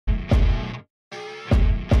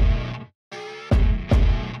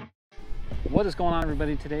What is going on,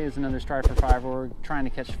 everybody? Today is another Strive for 5 where we're trying to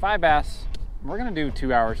catch 5 bass. We're gonna do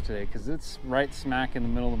 2 hours today because it's right smack in the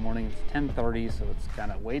middle of the morning. It's 10:30, so it's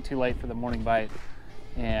kind of way too late for the morning bite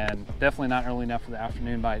and definitely not early enough for the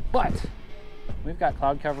afternoon bite. But we've got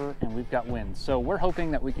cloud cover and we've got wind, so we're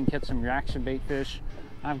hoping that we can catch some reaction bait fish.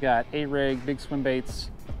 I've got A-rig, big swim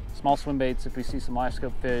baits, small swim baits if we see some live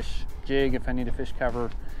scope fish, jig if I need a fish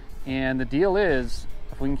cover. And the deal is,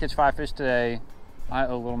 if we can catch 5 fish today, I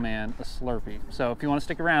owe little man a Slurpee. So if you want to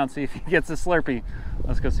stick around, see if he gets a Slurpee,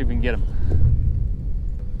 let's go see if we can get him.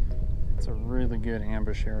 It's a really good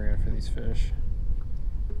ambush area for these fish.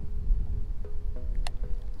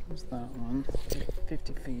 Where's that one?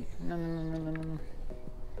 50 feet. No.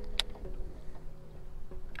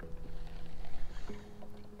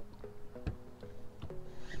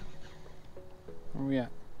 Where are we at?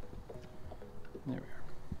 There we are.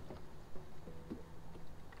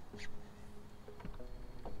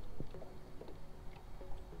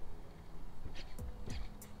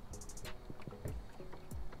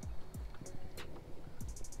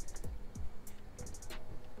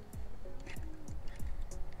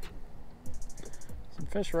 Some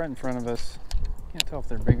fish right in front of us. Can't tell if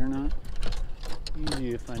they're big or not.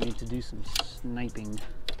 Usually if I need to do some sniping,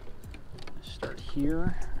 I start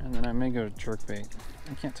here and then I may go to jerkbait.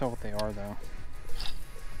 I can't tell what they are though.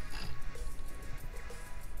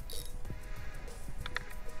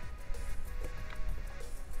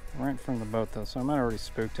 Right in front of the boat though, so I might have already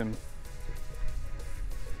spooked him.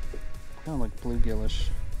 Kind of like bluegillish.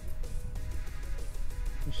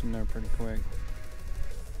 You should know pretty quick.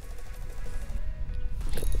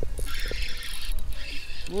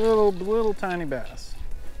 Little tiny bass.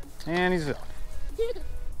 And he's up.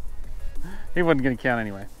 He wasn't gonna count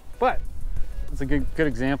anyway. But it's a good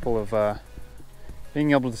example of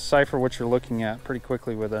being able to decipher what you're looking at pretty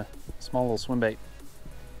quickly with a small little swim bait.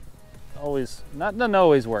 Always, doesn't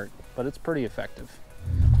always work, but it's pretty effective.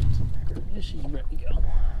 She's ready to go.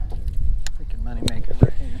 Freaking money maker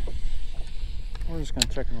right here. We're just gonna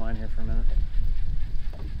check the line here for a minute.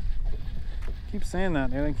 Keep saying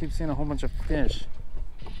that, dude. I keep seeing a whole bunch of fish.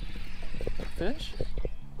 Fish?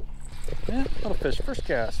 Yeah, little fish. First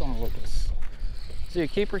cast on the Lucas. Is he a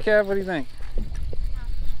keeper, Kev? What do you think?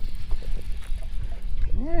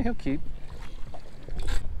 Yeah, he'll keep.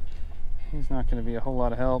 He's not going to be a whole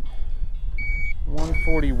lot of help.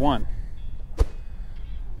 141.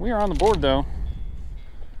 We are on the board though.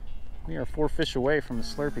 We are 4 fish away from the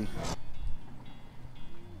Slurpee.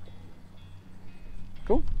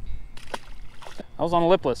 Cool. I was on a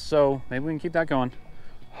lipless, so maybe we can keep that going.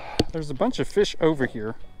 There's a bunch of fish over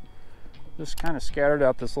here, just kind of scattered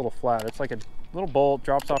out this little flat. It's like a little bowl,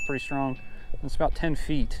 drops off pretty strong. It's about 10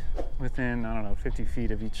 feet within, I don't know, 50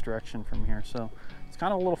 feet of each direction from here. So it's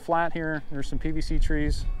kind of a little flat here. There's some PVC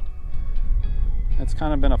trees. It's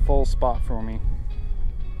kind of been a full spot for me.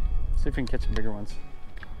 See if we can catch some bigger ones.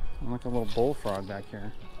 I'm like a little bullfrog back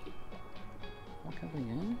here. Okay,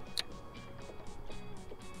 again.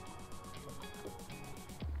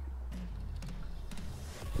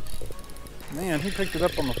 Man, he picked it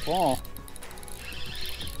up on the fall.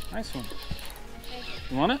 Nice one.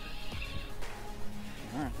 You want it?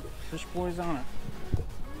 Alright, fish boy's on it.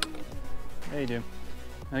 There you do.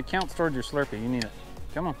 And it counts towards your Slurpee, you need it.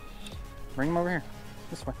 Come on. Bring him over here.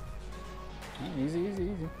 This way. Right, easy.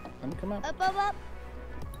 Let him come up. Up.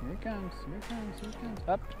 Here he comes.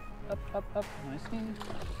 Up. Nice thing.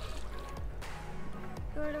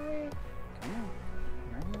 Go right over here. Come on.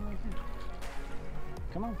 Bring him over here.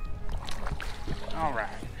 Come on. All right.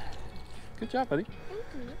 Good job, buddy. Thank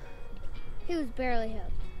you. He was barely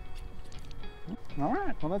hooked. All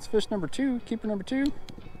right. Well, that's fish number 2, keeper number 2.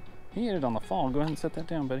 He ate it on the fall. Go ahead and set that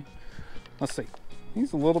down, buddy. Let's see.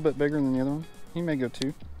 He's a little bit bigger than the other one. He may go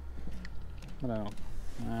 2, but I don't.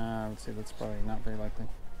 I would say that's probably not very likely.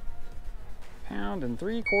 Pound and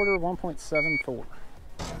 3/4, 1.74.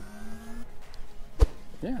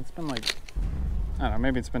 Yeah, it's been like, I don't know,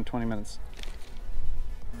 maybe it's been 20 minutes.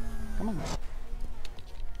 Come on.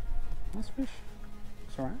 Nice fish.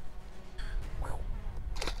 It's all right.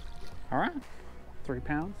 All right. 3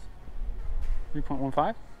 pounds. 3.15.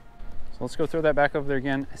 So let's go throw that back over there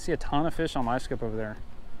again. I see a ton of fish on my scope over there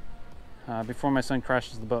before my son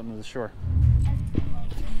crashes the boat into the shore.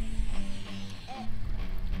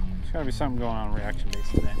 There's got to be something going on in reaction baits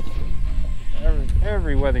today.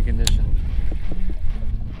 Every weather condition.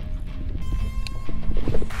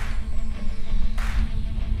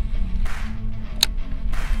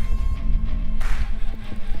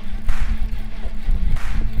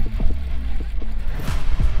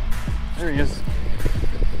 There he is.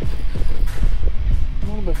 A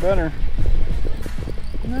little bit better.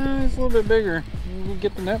 No, it's a little bit bigger. You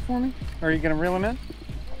get the net for me? Or are you gonna reel him in?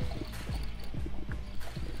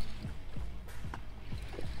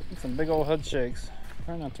 Some big old head shakes.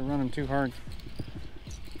 Try not to run him too hard.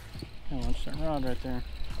 Watch that rod right there.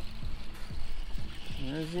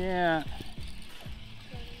 Where's he at?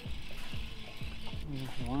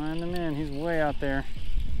 Wind him in. He's way out there.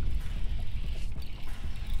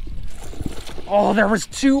 Oh, there was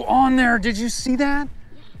 2 on there. Did you see that?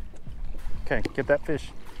 Okay, get that fish.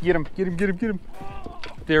 Get him, get him, get him, get him.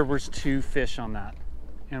 There was 2 fish on that.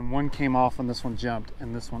 And one came off and this one jumped,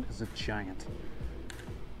 and this one is a giant.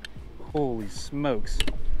 Holy smokes.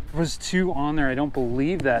 There was 2 on there. I don't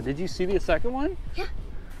believe that. Did you see the second one? Yeah.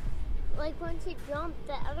 Like once he jumped,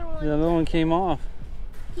 the other one. The other one came off.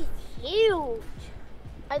 He's huge.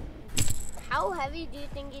 How heavy do you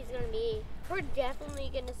think he's gonna be? We're definitely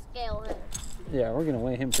gonna scale him. Yeah, we're gonna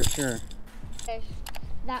weigh him for sure. Fish.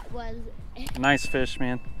 That was Nice fish,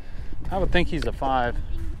 man. I would think he's a 5.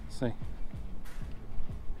 Let's see.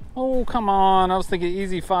 Oh, come on. I was thinking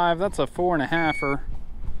easy 5. That's a 4.5-er.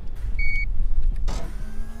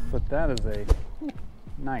 But that is a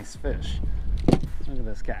nice fish. Look at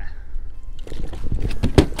this guy.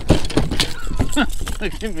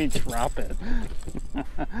 Look at me drop it.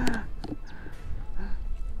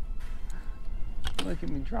 Look at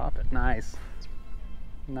me drop it. Nice.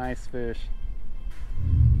 Nice fish.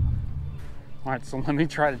 All right, so let me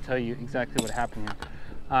try to tell you exactly what happened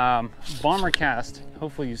here. Bomber cast.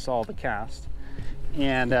 Hopefully you saw the cast.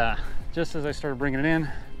 And just as I started bringing it in,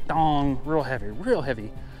 dong, real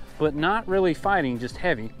heavy, but not really fighting, just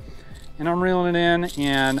heavy. And I'm reeling it in,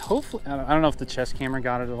 and hopefully, I don't know if the chest camera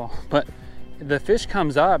got it at all, but the fish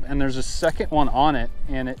comes up and there's a second one on it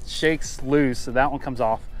and it shakes loose, so that one comes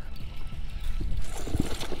off.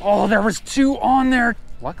 Oh, there was 2 on there.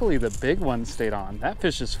 Luckily the big one stayed on. That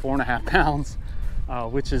fish is 4.5 pounds,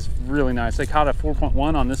 which is really nice. I caught a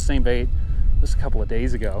 4.1 on this same bait just a couple of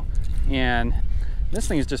days ago. And this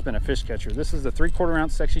thing has just been a fish catcher. This is the 3/4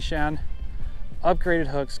 ounce sexy shad. Upgraded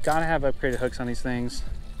hooks, gotta have upgraded hooks on these things.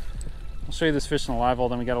 I'll show you this fish in the live well,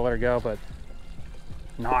 then we gotta let her go, but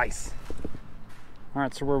nice. All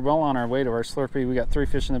right, so we're well on our way to our Slurpee. We got 3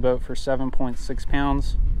 fish in the boat for 7.6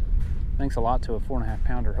 pounds. Thanks a lot to a 4.5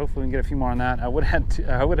 pounder. Hopefully we can get a few more on that. I would have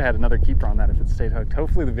had another keeper on that if it stayed hooked.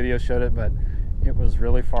 Hopefully the video showed it, but it was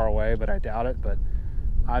really far away, but I doubt it. But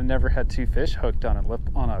I've never had 2 fish hooked on a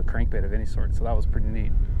crankbait of any sort, so that was pretty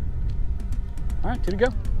neat. All right, 2 to go.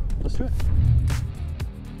 Let's do it.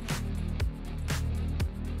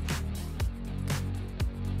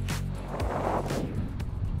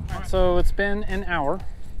 So it's been an hour.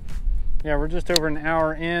 Yeah, we're just over an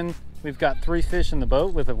hour in. We've got 3 fish in the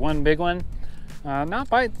boat with 1 big one. Not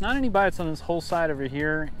any bites on this whole side over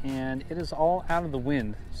here, and it is all out of the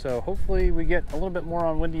wind. So hopefully we get a little bit more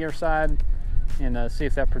on windier side and see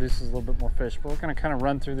if that produces a little bit more fish. But we're gonna kind of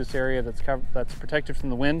run through this area that's protected from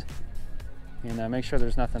the wind and make sure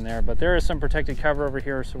there's nothing there. But there is some protected cover over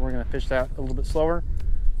here, so we're gonna fish that a little bit slower.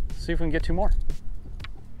 See if we can get 2 more.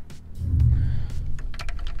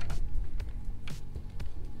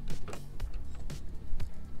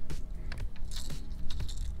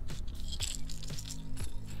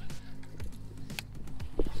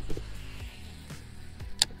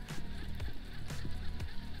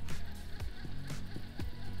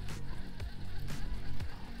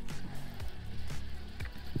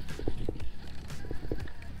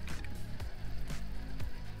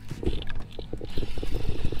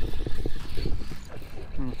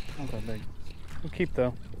 Not that big. We'll keep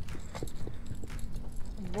though.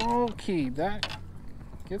 We'll keep. That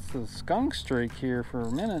gets the skunk streak here for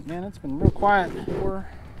a minute, man. It's been real quiet.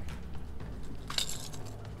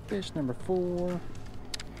 Fish number 4.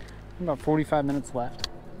 About 45 minutes left,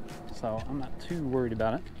 so I'm not too worried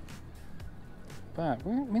about it. But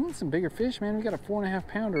we need some bigger fish, man. We got a 4.5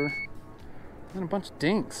 pounder and a bunch of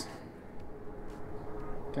dinks.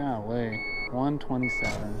 Golly,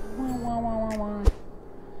 127.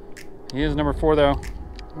 He is number 4 though.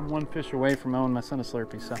 I'm 1 fish away from owing my son a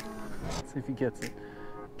Slurpee, so let's see if he gets it.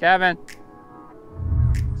 Kevin.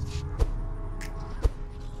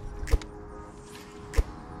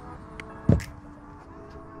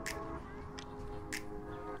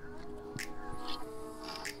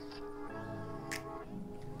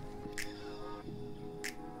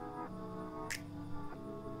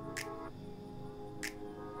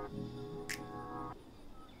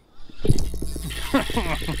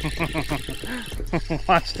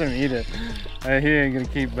 Watched him eat it. He ain't gonna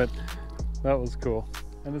keep, but that was cool.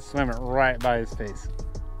 I just swam it right by his face.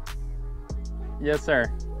 Yes,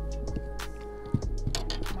 sir.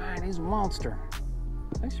 Man, he's a monster.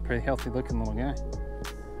 He's a pretty healthy looking little guy.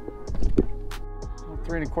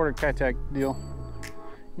 3 1/4 Kitech deal.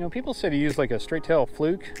 You know, people say to use like a straight tail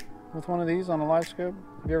fluke with one of these on a live scope.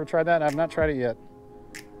 Have you ever tried that? I've not tried it yet.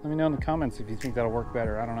 Let me know in the comments if you think that'll work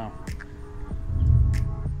better. I don't know.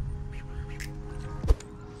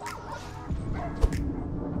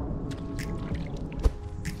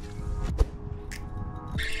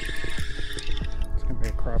 It's gonna be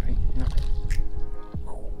a crappie. Yeah.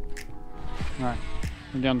 All right,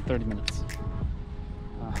 we're down to 30 minutes.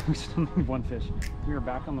 We still need one fish. We are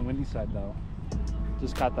back on the windy side though.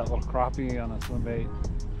 Just caught that little crappie on a swim bait.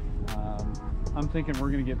 I'm thinking we're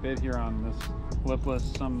gonna get bit here on this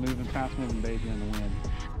lipless, some fast moving bait here in the wind.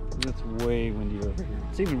 It's way windier over here.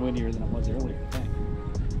 It's even windier than it was earlier, I think.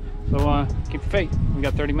 So keep the faith. We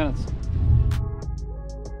got 30 minutes.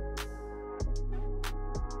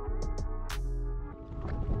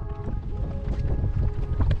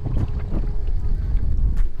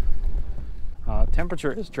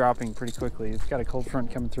 Temperature is dropping pretty quickly. It's got a cold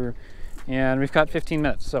front coming through, and we've got 15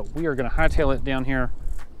 minutes. So we are going to hightail it down here.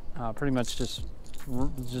 Pretty much just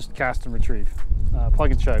cast and retrieve.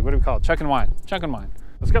 Plug and chug. What do we call it? Chuck and wind. Chuck and wind.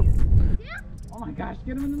 Let's go. Yeah. Oh my gosh!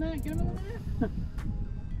 Get him in the net! Get him in the net!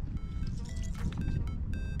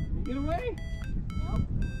 You get away? Nope,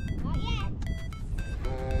 not yet.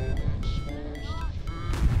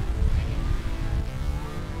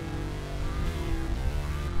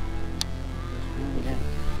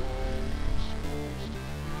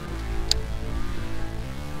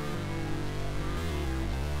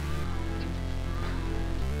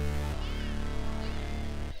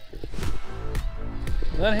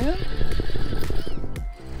 Is that him?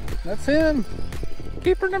 That's him.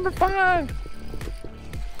 Keeper number 5.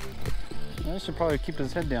 I should probably keep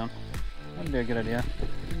his head down. That'd be a good idea.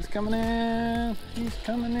 He's coming in. He's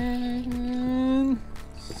coming in.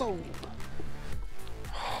 So.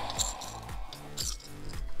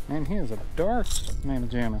 Man, he is a dark mamma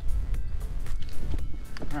jamma.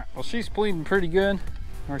 Alright, well, she's bleeding pretty good.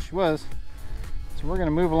 Or she was. So we're going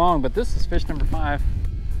to move along. But this is fish number 5.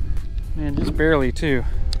 Man, just barely too.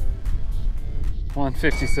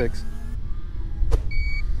 156.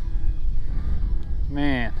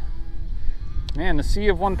 Man, the sea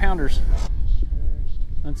of 1-pounders.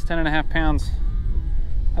 That's 10.5 pounds.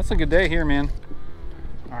 That's a good day here, man.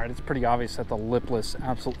 All right, it's pretty obvious that the lipless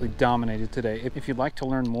absolutely dominated today. If you'd like to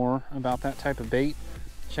learn more about that type of bait,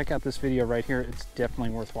 check out this video right here. It's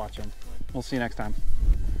definitely worth watching. We'll see you next time.